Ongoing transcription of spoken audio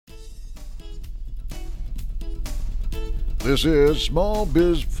This is Small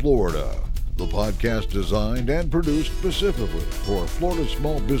Biz Florida, the podcast designed and produced specifically for Florida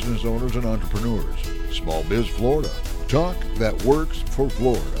small business owners and entrepreneurs. Small Biz Florida, talk that works for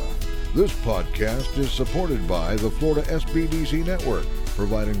Florida. This podcast is supported by the Florida SBDC Network,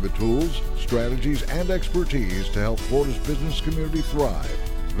 providing the tools, strategies, and expertise to help Florida's business community thrive.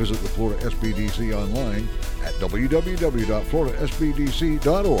 Visit the Florida SBDC online at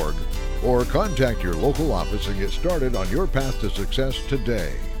www.floridasbdc.org or contact your local office and get started on your path to success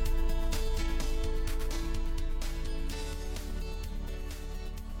today.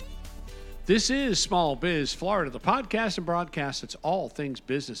 This is Small Biz Florida, the podcast and broadcast that's all things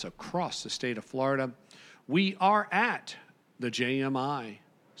business across the state of Florida. We are at the JMI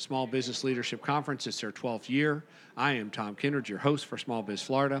Small Business Leadership Conference. It's their 12th year. I am Tom Kindred, your host for Small Biz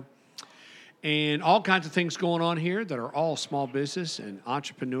Florida. And all kinds of things going on here that are all small business and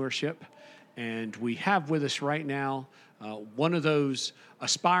entrepreneurship. And we have with us right now one of those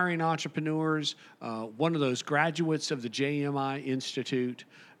aspiring entrepreneurs, one of those graduates of the JMI Institute,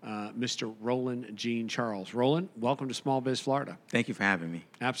 Mr. Roland Jean Charles. Roland, welcome to Small Biz Florida. Thank you for having me.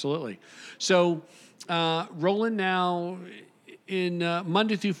 Absolutely. So, Roland, now in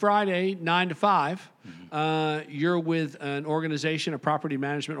Monday through Friday, 9 to 5, you're with an organization, a property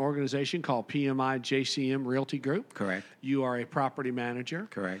management organization called PMI JCM Realty Group. Correct. You are a property manager.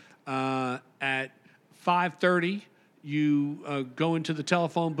 Correct. At 5:30, you go into the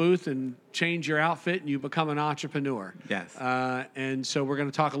telephone booth and change your outfit, and you become an entrepreneur. Yes. And so we're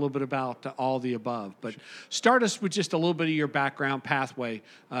going to talk a little bit about all the above. But start us with just a little bit of your background pathway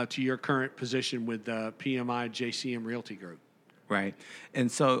to your current position with PMI JCM Realty Group. Right.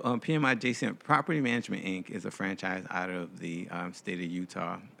 And so PMI JCM Property Management, Inc. is a franchise out of the state of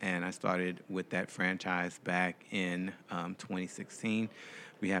Utah. And I started with that franchise back in 2016.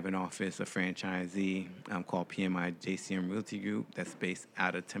 We have an office, a franchisee called PMI JCM Realty Group that's based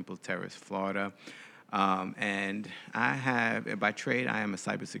out of Temple Terrace, Florida. And I have, by trade, I am a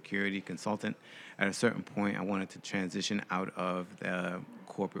cybersecurity consultant. At a certain point, I wanted to transition out of the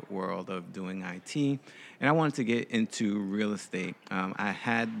corporate world of doing IT, and I wanted to get into real estate. I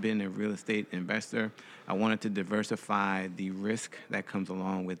had been a real estate investor. I wanted to diversify the risk that comes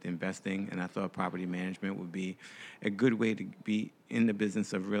along with investing, and I thought property management would be a good way to be in the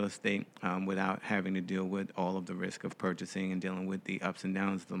business of real estate without having to deal with all of the risk of purchasing and dealing with the ups and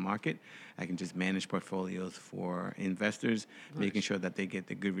downs of the market. I can just manage portfolios for investors, making sure that they get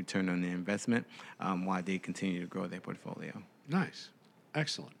the good return on their investment while they continue to grow their portfolio. Nice.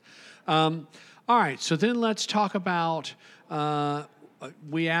 Excellent. All right, so then let's talk about,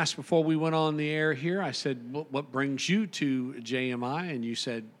 we asked before we went on the air here, I said, what brings you to JMI? And you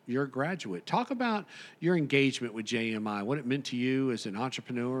said you're a graduate. Talk about your engagement with JMI, what it meant to you as an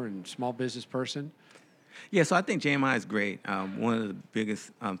entrepreneur and small business person. Yeah, so I think JMI is great. One of the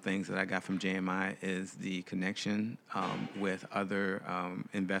biggest things that I got from JMI is the connection with other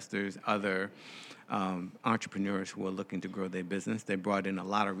investors, other entrepreneurs who are looking to grow their business. They brought in a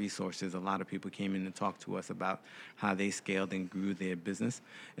lot of resources. A lot of people came in and talked to us about how they scaled and grew their business.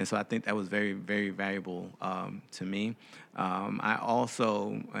 And so I think that was very, very valuable to me. I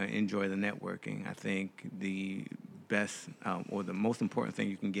also enjoy the networking. I think the best or the most important thing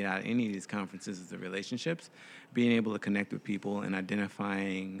you can get out of any of these conferences is the relationships, being able to connect with people and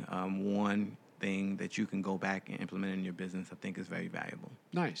identifying one thing that you can go back and implement in your business, I think is very valuable.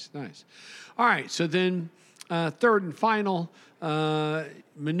 Nice. All right, so then third and final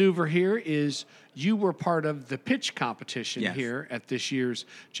maneuver here is you were part of the pitch competition here at this year's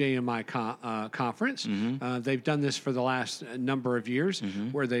JMI conference. Mm-hmm. They've done this for the last number of years,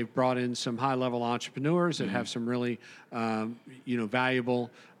 where they've brought in some high-level entrepreneurs that have some really,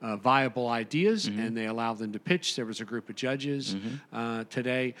 valuable, viable ideas, and they allow them to pitch. There was a group of judges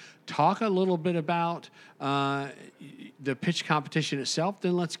today. Talk a little bit about the pitch competition itself.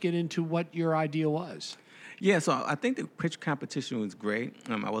 Then let's get into what your idea was. Yeah, so I think the pitch competition was great.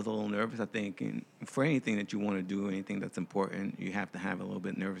 I was a little nervous. I think for anything that you want to do, anything that's important, you have to have a little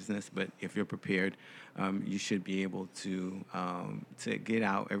bit of nervousness. But if you're prepared, you should be able to get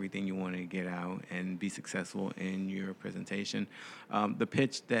out everything you want to get out and be successful in your presentation. The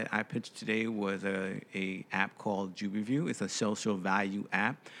pitch that I pitched today was a app called JubiView. It's a social value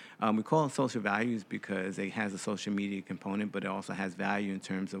app. We call it social values because it has a social media component, but it also has value in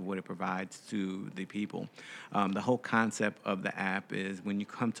terms of what it provides to the people. The whole concept of the app is when you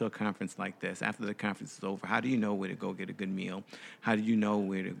come to a conference like this, after the conference is over, how do you know where to go get a good meal? How do you know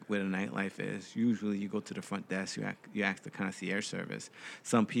where the nightlife is? Usually you go to the front desk, you ask the concierge service.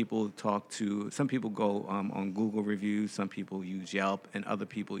 Some people go on Google reviews, some people use Yelp, and other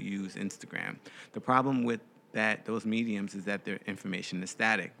people use Instagram. The problem with those mediums is that their information is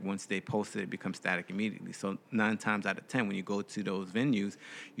static. Once they post it, it becomes static immediately. So 9 times out of 10, when you go to those venues,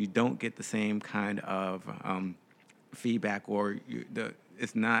 you don't get the same kind of feedback, or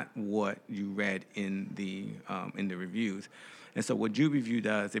it's not what you read in the reviews. And so what JuReview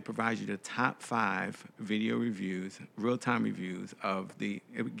does, it provides you the top 5 video reviews, real-time reviews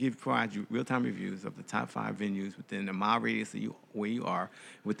provides you real-time reviews of the top 5 venues within a mile radius of where you are,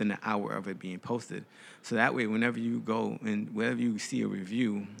 within an hour of it being posted. So that way, whenever you go and whenever you see a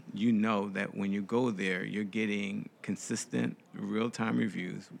review, you know that when you go there, you're getting consistent real-time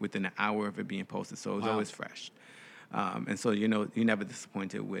reviews within an hour of it being posted. So it's always fresh. And so, you're never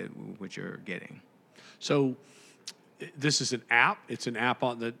disappointed with what you're getting. So this is an app. It's an app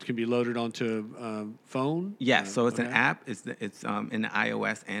that can be loaded onto a phone? Yes, so it's an app. It's in the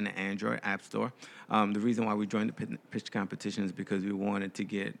iOS and the Android App Store. The reason why we joined the pitch competition is because we wanted to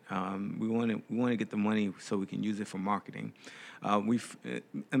get we want to get the money so we can use it for marketing.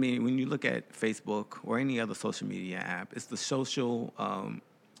 When you look at Facebook or any other social media app, it's the social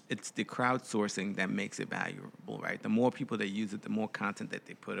it's the crowdsourcing that makes it valuable, right? The more people that use it, the more content that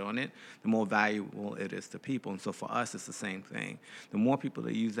they put on it, the more valuable it is to people. And so for us, it's the same thing. The more people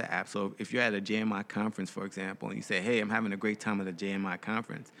that use the app, so if you're at a JMI conference, for example, and you say, hey, I'm having a great time at a JMI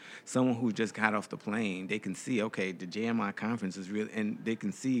conference, someone who just got off the plane, they can see, okay, the JMI conference is real, and they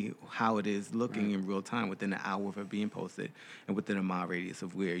can see how it is looking in real time within an hour of it being posted and within a mile radius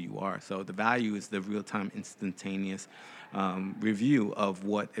of where you are. So the value is the real-time, instantaneous review of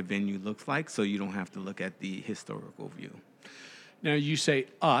what a venue looks like, so you don't have to look at the historical view. Now, you say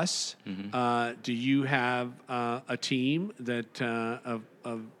us. Do you have a team that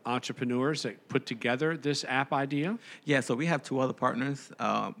of entrepreneurs that put together this app idea? Yeah, so we have 2 other partners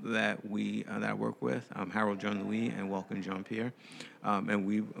that I work with, Harold John Louis and Welcome Jean Pierre, and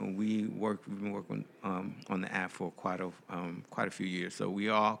we've been working on the app for quite a few years. So we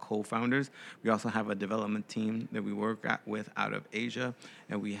are co-founders. We also have a development team that we work with out of Asia,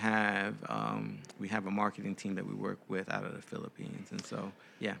 and we have a marketing team that we work with out of the Philippines. And so,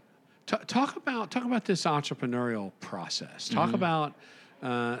 yeah. Talk about this entrepreneurial process. Talk about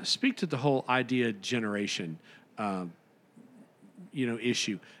speak to the whole idea generation,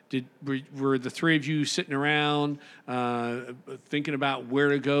 issue. Were the 3 of you sitting around thinking about where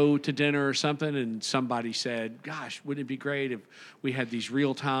to go to dinner or something, and somebody said, "Gosh, wouldn't it be great if we had these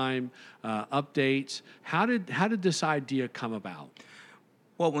real time updates?" How did this idea come about?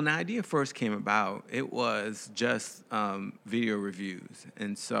 Well, when the idea first came about, it was just video reviews.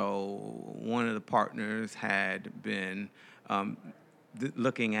 And so one of the partners had been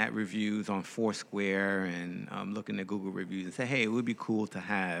looking at reviews on Foursquare and looking at Google reviews and say, hey, it would be cool to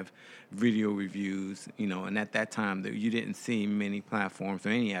have video reviews, and at that time you didn't see many platforms or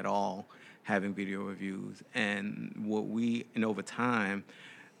any at all having video reviews. And over time,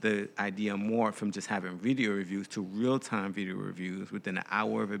 the idea more from just having video reviews to real-time video reviews within an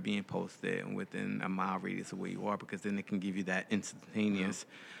hour of it being posted and within a mile radius of where you are, because then it can give you that instantaneous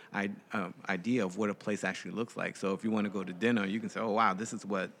idea of what a place actually looks like. So if you want to go to dinner, you can say, oh, wow, this is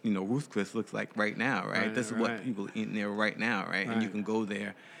what, Ruth's Chris looks like right now, right? This is what people eating there right now, right? And you can go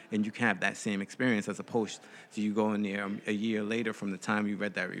there and you can have that same experience, as opposed to you going there a year later from the time you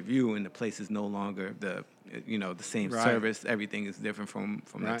read that review and the place is no longer the same service. Everything is different from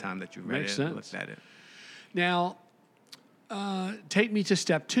the time that you read and looked at it. Now, take me to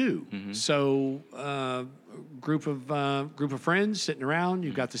step 2. Mm-hmm. So, group of friends sitting around.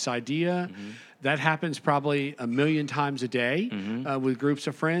 You've got this idea. Mm-hmm. That happens probably a million times a day with groups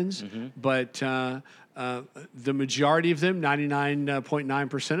of friends. Mm-hmm. But the majority of them,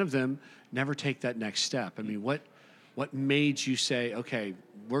 99.9% of them, never take that next step. I mean, what made you say, okay,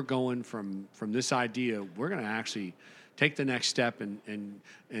 we're going from this idea, we're going to actually take the next step and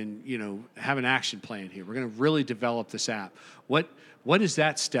have an action plan here. We're going to really develop this app. What does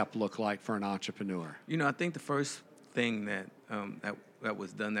that step look like for an entrepreneur? I think the first thing that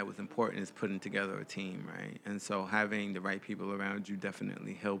was done that was important is putting together a team, right? And so having the right people around you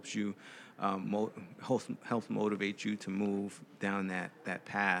definitely helps you, helps motivate you to move down that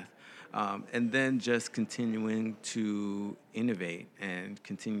path. And then just continuing to innovate and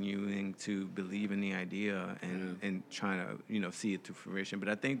continuing to believe in the idea and trying to see it to fruition. But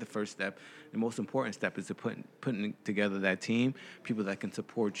I think the first step, the most important step, is to putting together that team, people that can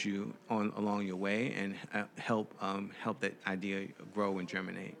support you along your way and help that idea grow and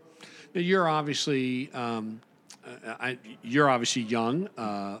germinate. Now, you're obviously young,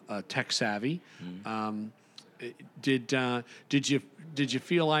 tech savvy. Mm-hmm. Did you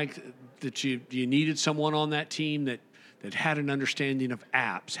feel like that you needed someone on that team that that had an understanding of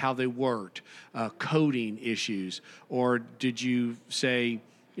apps, how they worked, coding issues? Or did you say,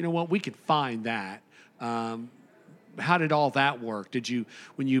 you know what, we could find that? How did all that work?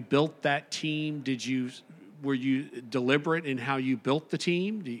 When you built that team, were you deliberate in how you built the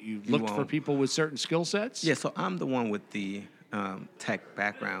team? Did you look for people with certain skill sets? Yeah, so I'm the one with the tech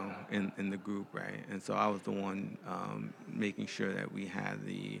background in the group, right? And so I was the one making sure that we had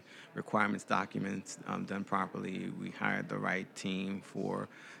the requirements documents done properly. We hired the right team for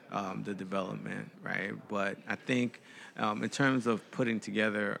the development, right? But I think in terms of putting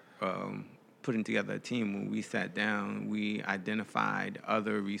together a team, when we sat down, we identified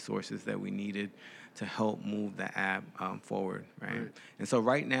other resources that we needed to help move the app forward, right? And so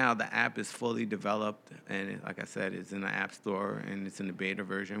right now, the app is fully developed, and like I said, it's in the App Store, and it's in the beta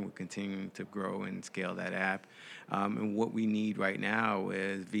version. We're continuing to grow and scale that app. And what we need right now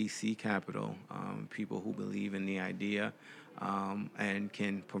is VC capital, people who believe in the idea, and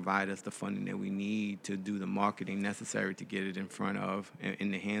can provide us the funding that we need to do the marketing necessary to get it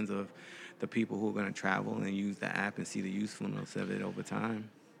in the hands of the people who are going to travel and use the app and see the usefulness of it over time.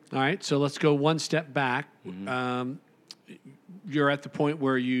 All right, so let's go one step back. You're at the point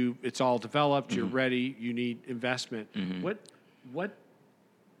where it's all developed, you're ready, you need investment.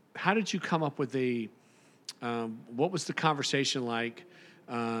 How did you come up with what was the conversation like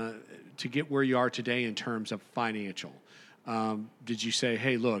to get where you are today in terms of financial? Did you say,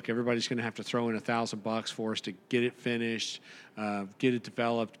 hey, look, everybody's going to have to throw in $1,000 for us to get it finished, get it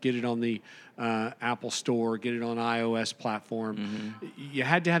developed, get it on the Apple Store, get it on iOS platform? You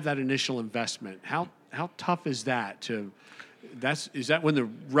had to have that initial investment. How tough is that is that when the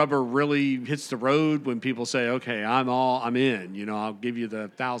rubber really hits the road, when people say, okay, I'm in, I'll give you the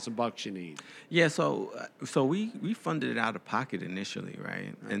 $1,000 you need? Yeah, so we funded it out of pocket initially,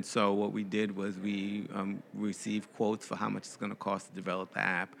 right? And so what we did was we received quotes for how much it's going to cost to develop the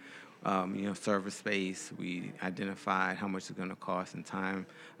app. Server space, we identified how much it's going to cost in time,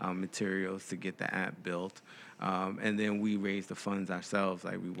 materials to get the app built. And then we raised the funds ourselves,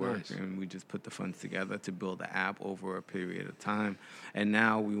 like we worked, and we just put the funds together to build the app over a period of time. And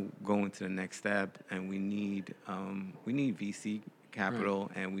now we go into the next step, and we need VC capital,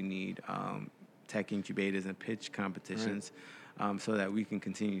 and we need tech incubators and pitch competitions, so that we can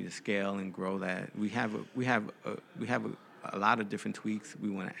continue to scale and grow that. We have a lot of different tweaks we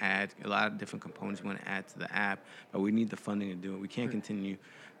want to add, a lot of different components we want to add to the app, but we need the funding to do it. We can't continue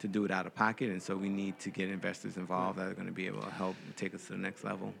to do it out of pocket, and so we need to get investors involved that are going to be able to help take us to the next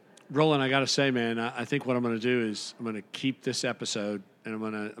level. Roland, I got to say, man, I think what I'm going to do is I'm going to keep this episode, and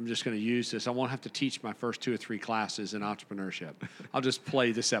I'm just going to use this. I won't have to teach my first 2 or 3 classes in entrepreneurship. I'll just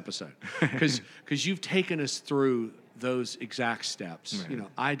play this episode because you've taken us through those exact steps. Right.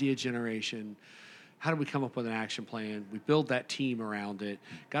 Idea generation. How do we come up with an action plan? We build that team around it.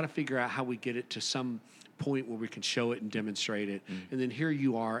 Got to figure out how we get it to some point where we can show it and demonstrate it. And then here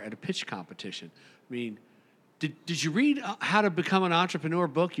you are at a pitch competition. I mean, did you read How to Become an Entrepreneur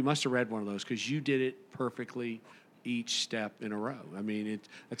book? You must have read one of those because you did it perfectly each step in a row. I mean,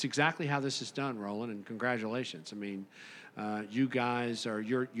 that's exactly how this is done, Roland, and congratulations. I mean, you guys are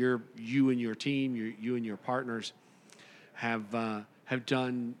you and your team, you and your partners have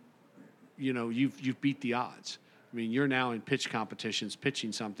done. You've beat the odds. I mean, you're now in pitch competitions,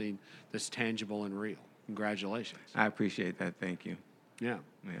 pitching something that's tangible and real. Congratulations. I appreciate that. Thank you. Yeah.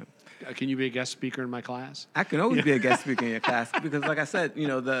 Can you be a guest speaker in my class? I can always be a guest speaker in your class because, like I said,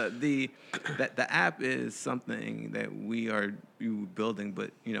 the app is something that we are building,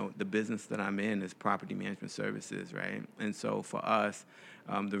 but the business that I'm in is property management services, right? And so for us,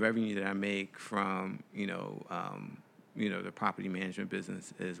 the revenue that I make from the property management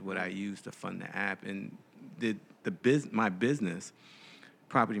business is what I use to fund the app, and my business.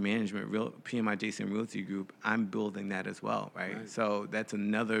 Property management, PMI Jason Realty Group, I'm building that as well, right? So that's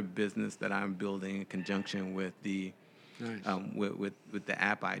another business that I'm building in conjunction with the with the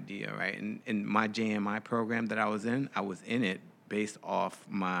app idea, right? And my JMI program that I was in it based off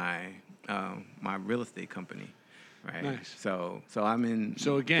my my real estate company, right? Nice. So I'm in.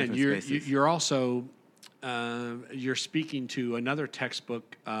 So again, you're also you're speaking to another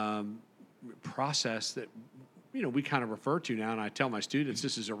textbook process that we kind of refer to now, and I tell my students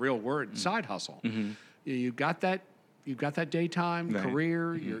this is a real word: side hustle. Mm-hmm. You've got that daytime career.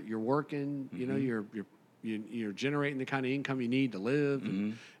 Mm-hmm. You're working. Mm-hmm. You're generating the kind of income you need to live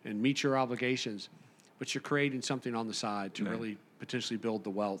and meet your obligations, but you're creating something on the side to really potentially build the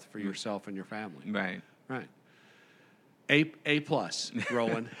wealth for yourself and your family. Right. A plus,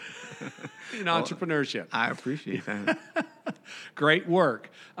 Roland. in entrepreneurship. I appreciate that. Great work.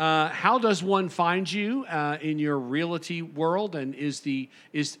 How does one find you in your realty world? And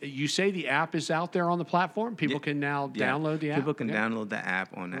you say the app is out there on the platform? People can now download the app? People can download the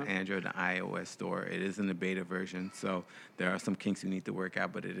app on the Android and iOS store. It is in the beta version, so there are some kinks we need to work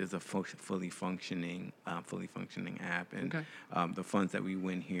out, but it is a fully functioning app. And the funds that we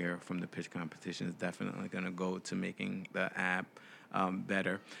win here from the pitch competition is definitely going to go to making the app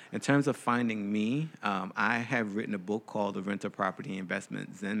better. In terms of finding me, I have written a book called The Rental Property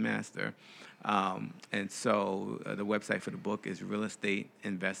Investment Zen Master. And so the website for the book is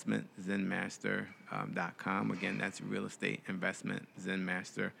realestateinvestmentzenmaster.com. Again, that's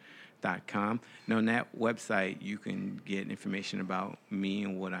realestateinvestmentzenmaster.com. And on that website, you can get information about me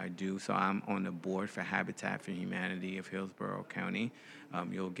and what I do. So I'm on the board for Habitat for Humanity of Hillsborough County.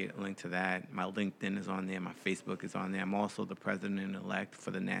 You'll get a link to that. My LinkedIn is on there. My Facebook is on there. I'm also the president-elect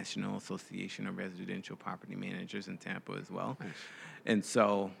for the National Association of Residential Property Managers in Tampa as well. Nice. And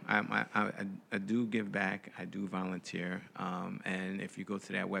so I do give back. I do volunteer. And if you go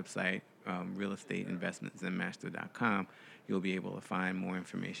to that website, realestateinvestmentzenmaster.com, you'll be able to find more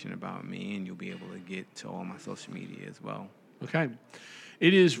information about me, and you'll be able to get to all my social media as well. Okay.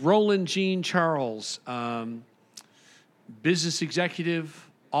 It is Roland Jean Charles, business executive,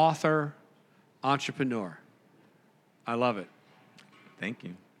 author, entrepreneur. I love it. Thank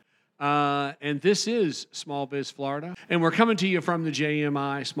you. And this is Small Biz Florida. And we're coming to you from the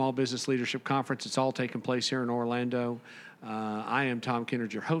JMI Small Business Leadership Conference. It's all taking place here in Orlando. I am Tom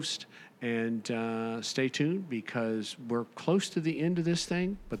Kinnard, your host. And stay tuned because we're close to the end of this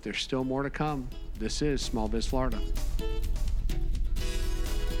thing, but there's still more to come. This is Small Biz Florida.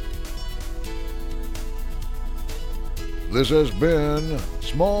 This has been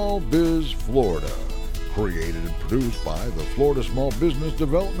Small Biz Florida, created and produced by the Florida Small Business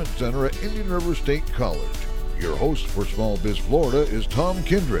Development Center at Indian River State College. Your host for Small Biz Florida is Tom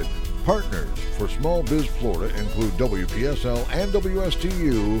Kinnard. Partners for Small Biz Florida include WPSL and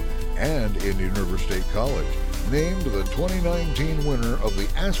WSTU and Indian River State College, named the 2019 winner of the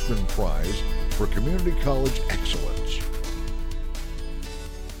Aspen Prize for Community College Excellence.